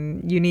right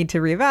and you need to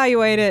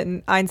reevaluate it.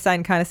 And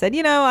Einstein kind of said,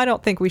 I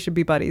don't think we should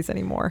be buddies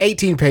anymore.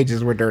 18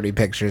 pages were dirty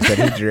pictures that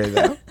he drew,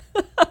 though.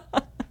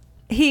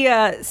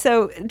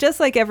 So just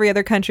like every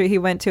other country he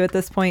went to at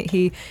this point,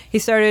 he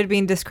started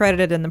being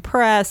discredited in the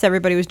press.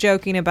 Everybody was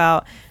joking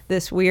about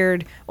this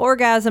weird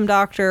orgasm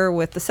doctor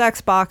with the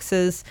sex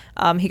boxes.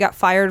 He got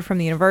fired from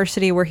the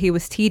university where he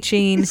was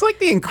teaching. He's like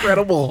the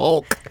Incredible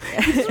Hulk.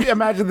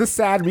 Imagine the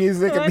sad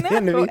music at the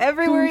end of it.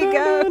 Everywhere he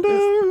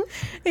goes.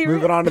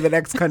 Moving on to the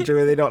next country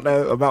where they don't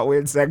know about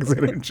weird sex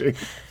energy.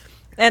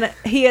 And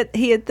he at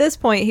this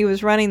point, he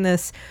was running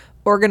this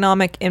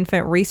Orgonomic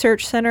Infant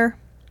Research Center,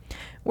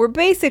 where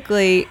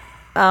basically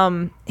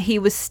he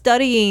was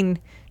studying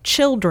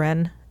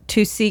children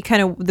to see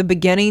kind of the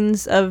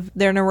beginnings of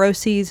their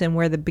neuroses and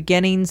where the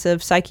beginnings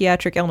of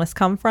psychiatric illness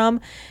come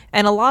from.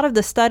 And a lot of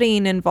the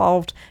studying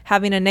involved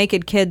having a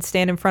naked kid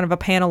stand in front of a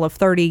panel of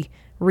 30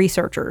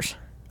 researchers.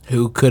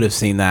 Who could have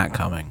seen that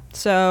coming?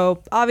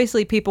 So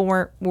obviously people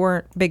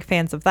weren't big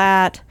fans of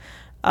that.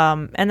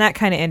 And that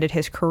kind of ended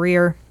his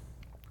career.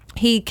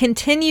 He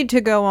continued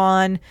to go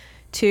on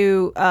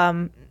to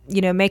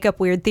make up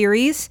weird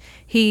theories.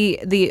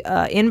 The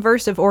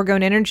inverse of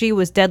orgone energy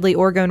was deadly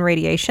orgone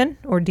radiation,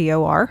 or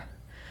DOR.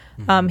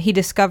 He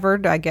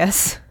discovered,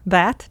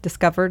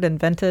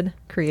 invented,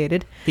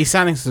 created. He's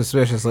sounding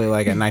suspiciously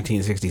like a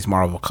 1960s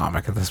Marvel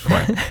comic at this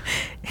point.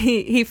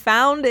 He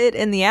found it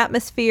in the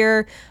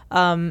atmosphere.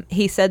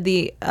 He said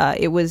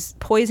it was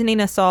poisoning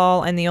us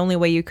all, and the only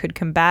way you could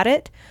combat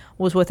it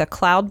was with a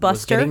cloud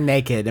buster. Getting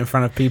naked in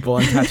front of people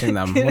and touching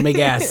them. Let me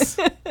guess.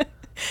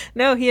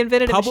 No, he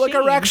invented public a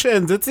machine.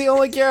 erections. It's the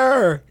only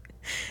cure.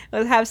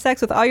 Have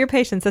sex with all your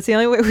patients. That's the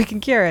only way we can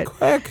cure it.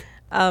 Quick.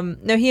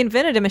 No, he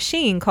invented a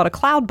machine called a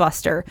cloud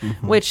buster,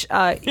 which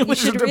it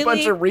was just a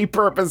bunch of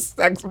repurposed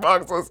sex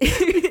boxes.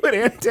 Put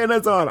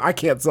antennas on. I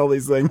can't sell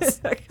these things.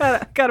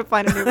 gotta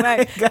find a new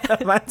way.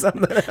 Gotta find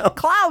something else.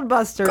 Cloud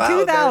Buster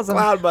 2000.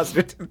 Cloud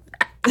Buster.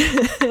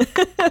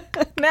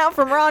 Now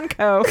from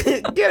Ronco.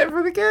 Get it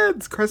for the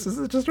kids. Christmas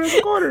is just around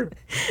the corner.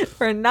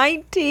 For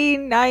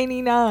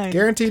 $19.99.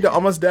 Guaranteed to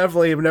almost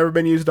definitely have never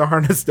been used to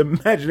harness the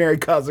imaginary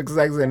cosmic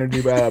sex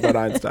energy by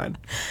Einstein.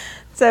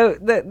 So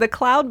the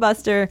Cloud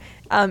Buster,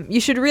 you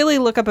should really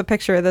look up a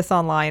picture of this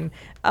online,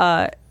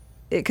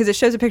 because it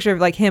shows a picture of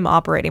like him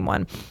operating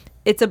one.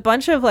 It's a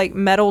bunch of like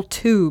metal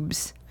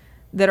tubes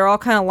that are all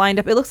kind of lined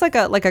up. It looks like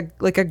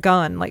a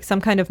gun, like some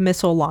kind of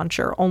missile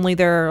launcher. Only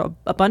there are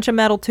a bunch of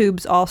metal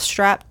tubes all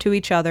strapped to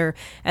each other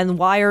and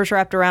wires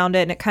wrapped around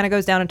it, and it kind of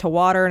goes down into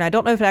water. And I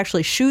don't know if it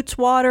actually shoots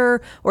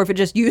water or if it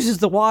just uses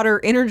the water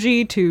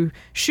energy to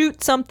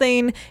shoot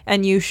something.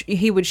 And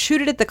he would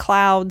shoot it at the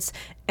clouds.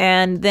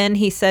 And then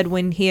he said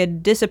when he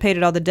had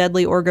dissipated all the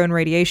deadly orgone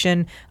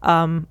radiation,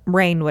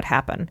 rain would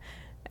happen.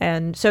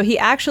 And so he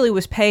actually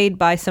was paid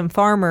by some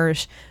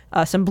farmers,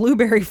 some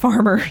blueberry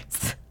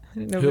farmers.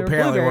 Who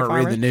apparently weren't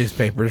reading the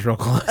newspapers real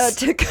close.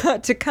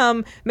 To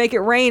come make it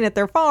rain at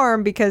their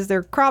farm because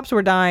their crops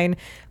were dying.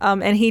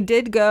 And he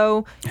did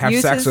go have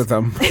sex with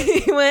them.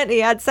 He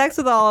had sex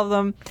with all of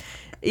them.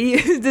 He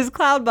used his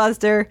cloud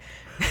buster,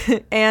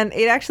 and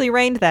it actually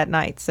rained that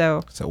night.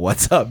 So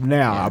what's up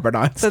now, Albert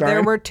Einstein? So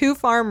there were 2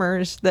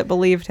 farmers that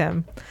believed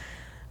him.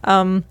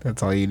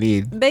 That's all you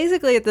need.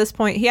 Basically, at this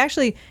point,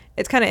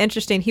 it's kind of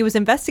interesting. He was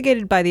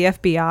investigated by the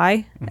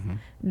FBI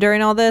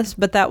during all this,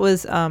 but that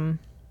was...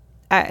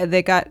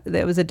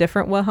 it was a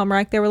different Wilhelm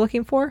Reich they were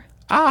looking for.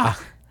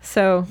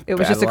 So it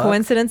was just a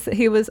coincidence that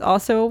he was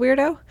also a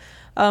weirdo.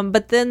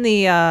 But then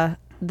a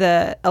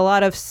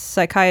lot of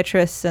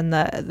psychiatrists and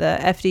the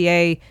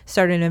FDA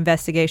started an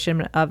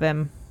investigation of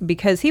him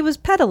because he was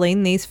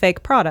peddling these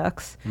fake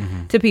products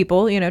to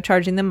people,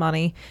 charging them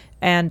money.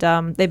 And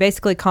they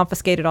basically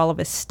confiscated all of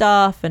his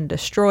stuff and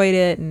destroyed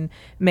it and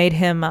made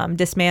him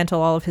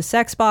dismantle all of his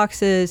sex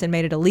boxes and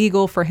made it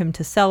illegal for him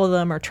to sell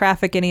them or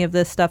traffic any of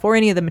this stuff or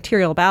any of the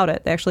material about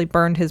it. They actually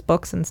burned his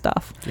books and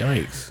stuff.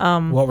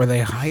 Yikes. What were they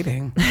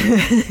hiding?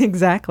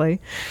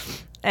 Exactly.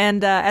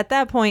 And at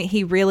that point,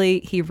 he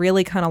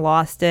really kind of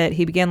lost it.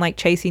 He began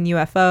chasing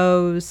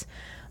UFOs.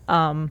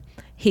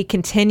 He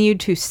continued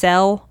to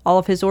sell all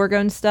of his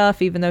orgone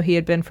stuff, even though he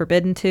had been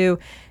forbidden to,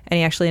 and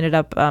he actually ended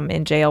up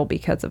in jail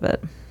because of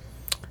it.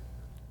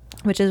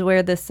 Which is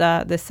where this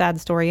sad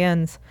story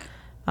ends.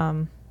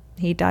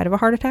 He died of a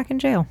heart attack in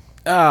jail.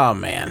 Oh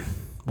man!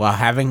 While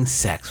having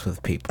sex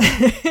with people.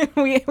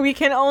 we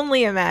can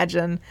only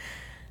imagine.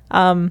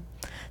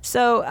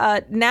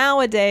 So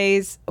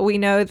nowadays we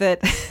know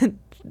that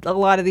a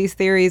lot of these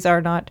theories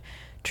are not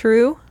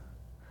true.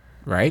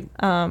 Right.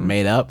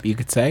 Made up, you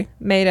could say.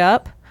 Made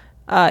up.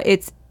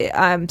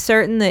 I'm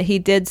certain that he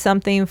did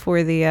something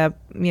for the,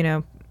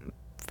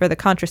 for the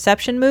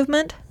contraception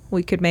movement.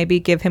 We could maybe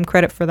give him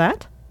credit for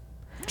that.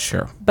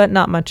 Sure. But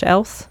not much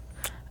else.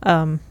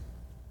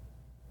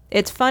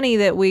 It's funny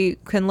that we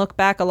can look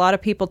back. A lot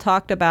of people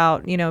talked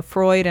about,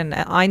 Freud and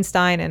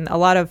Einstein and a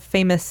lot of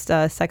famous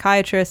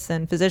psychiatrists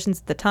and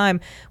physicians at the time,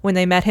 when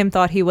they met him,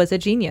 thought he was a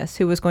genius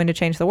who was going to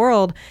change the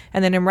world.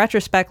 And then in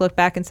retrospect, look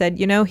back and said,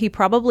 he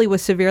probably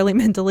was severely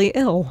mentally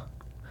ill.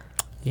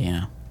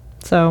 Yeah.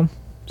 So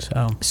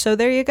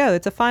there you go.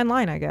 It's a fine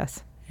line, I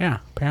guess. Yeah,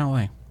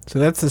 apparently. So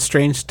that's the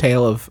strange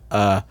tale of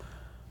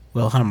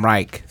Wilhelm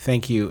Reich.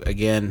 Thank you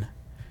again,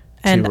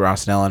 And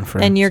Ross and Ellen for.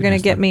 and you're gonna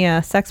suggesting. get me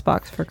a sex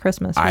box for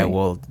Christmas. I right?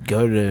 will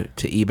go to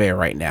eBay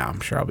right now. I'm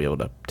sure I'll be able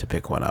to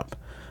pick one up.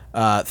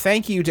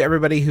 Thank you to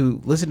everybody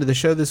who listened to the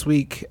show this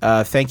week.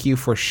 Thank you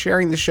for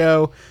sharing the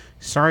show.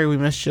 Sorry we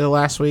missed you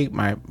last week.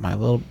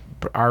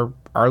 Our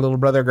little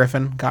brother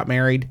Griffin got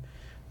married.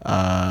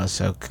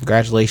 So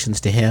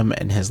congratulations to him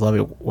and his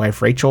lovely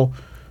wife Rachel.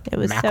 It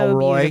was so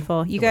McElroy.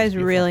 beautiful. You It guys was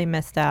beautiful. really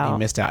missed out. You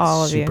missed out.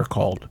 all of you. Super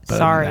cold. But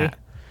Sorry. other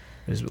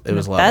than that, it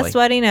was lovely. Best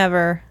wedding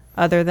ever,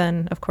 other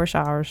than of course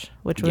ours,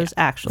 which was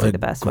actually the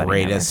best wedding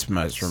greatest, ever.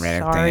 most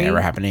romantic Sorry. thing ever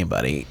happened to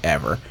anybody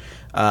ever.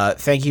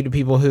 Thank you to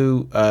people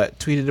who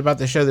tweeted about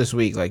the show this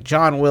week, like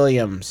John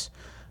Williams,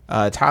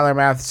 Tyler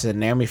Matheson,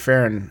 Naomi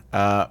Farron,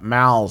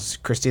 Mal's,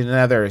 Christina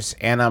Nethers,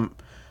 Anna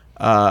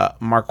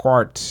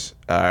Marquardt,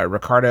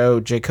 Ricardo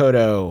J.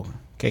 Cotto,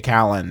 Kay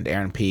Calland,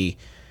 Aaron P.,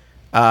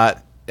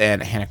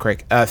 and Hannah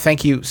Crick.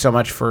 Thank you so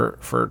much for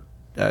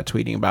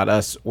tweeting about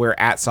us. We're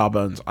at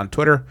Sawbones on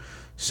Twitter,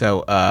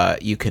 so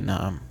you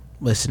can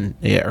listen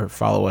or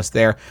follow us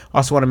there.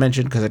 Also want to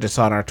mention, because I just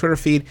saw it on our Twitter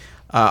feed,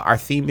 our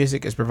theme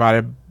music is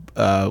provided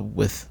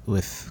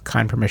with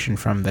kind permission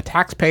from the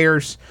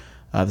taxpayers.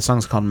 The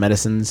song's called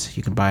Medicines.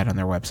 You can buy it on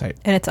their website.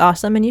 And it's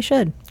awesome, and you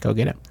should. Go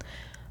get it.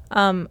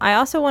 I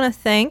also want to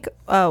thank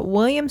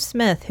William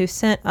Smith, who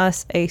sent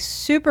us a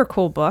super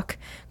cool book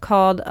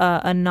called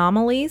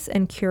Anomalies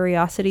and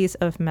Curiosities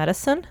of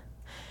Medicine.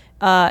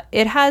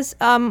 It has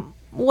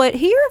what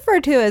he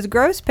referred to as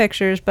gross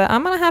pictures, but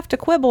I'm going to have to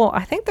quibble.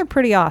 I think they're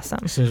pretty awesome.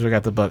 As soon as we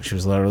got the book, she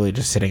was literally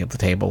just sitting at the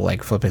table,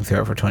 like flipping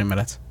through it for 20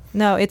 minutes.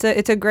 No, it's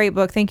a great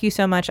book. Thank you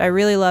so much. I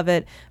really love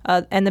it.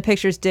 And the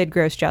pictures did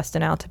gross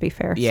Justin out, to be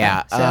fair.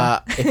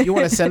 Yeah. If you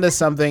want to send us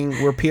something,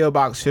 we're P.O.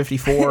 Box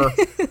 54,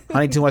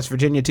 Huntington, West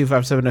Virginia,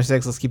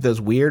 25706. Let's keep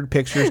those weird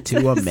pictures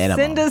to a minimum.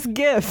 Send us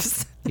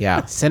gifts.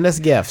 Yeah. Send us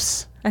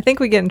gifts. I think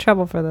we get in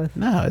trouble for this.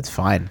 No, it's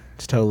fine.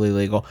 It's totally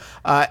legal.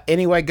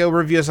 Anyway, go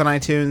review us on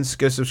iTunes.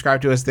 Go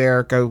subscribe to us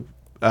there. Go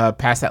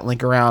pass that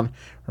link around.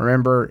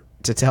 Remember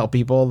to tell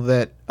people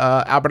that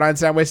Albert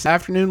Einstein wastes an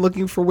afternoon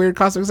looking for weird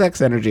cosmic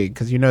sex energy,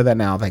 because you know that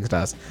now, thanks to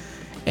us.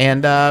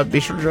 And be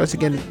sure to join us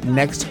again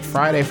next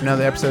Friday for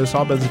another episode of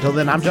Sawbones. Until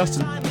then, I'm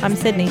Justin. I'm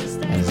Sydney.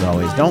 And as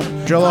always,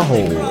 don't drill a hole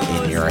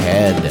in your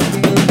head.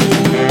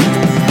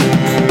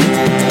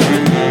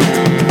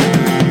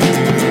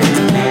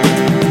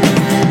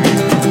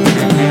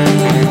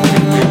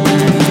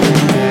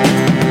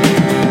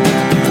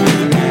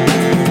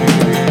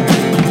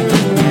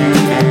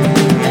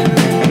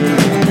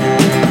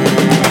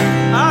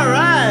 All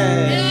right.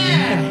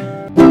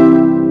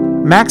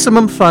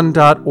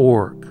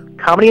 MaximumFun.org.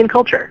 Comedy and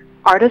culture.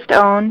 Artist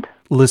owned.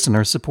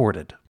 Listener supported.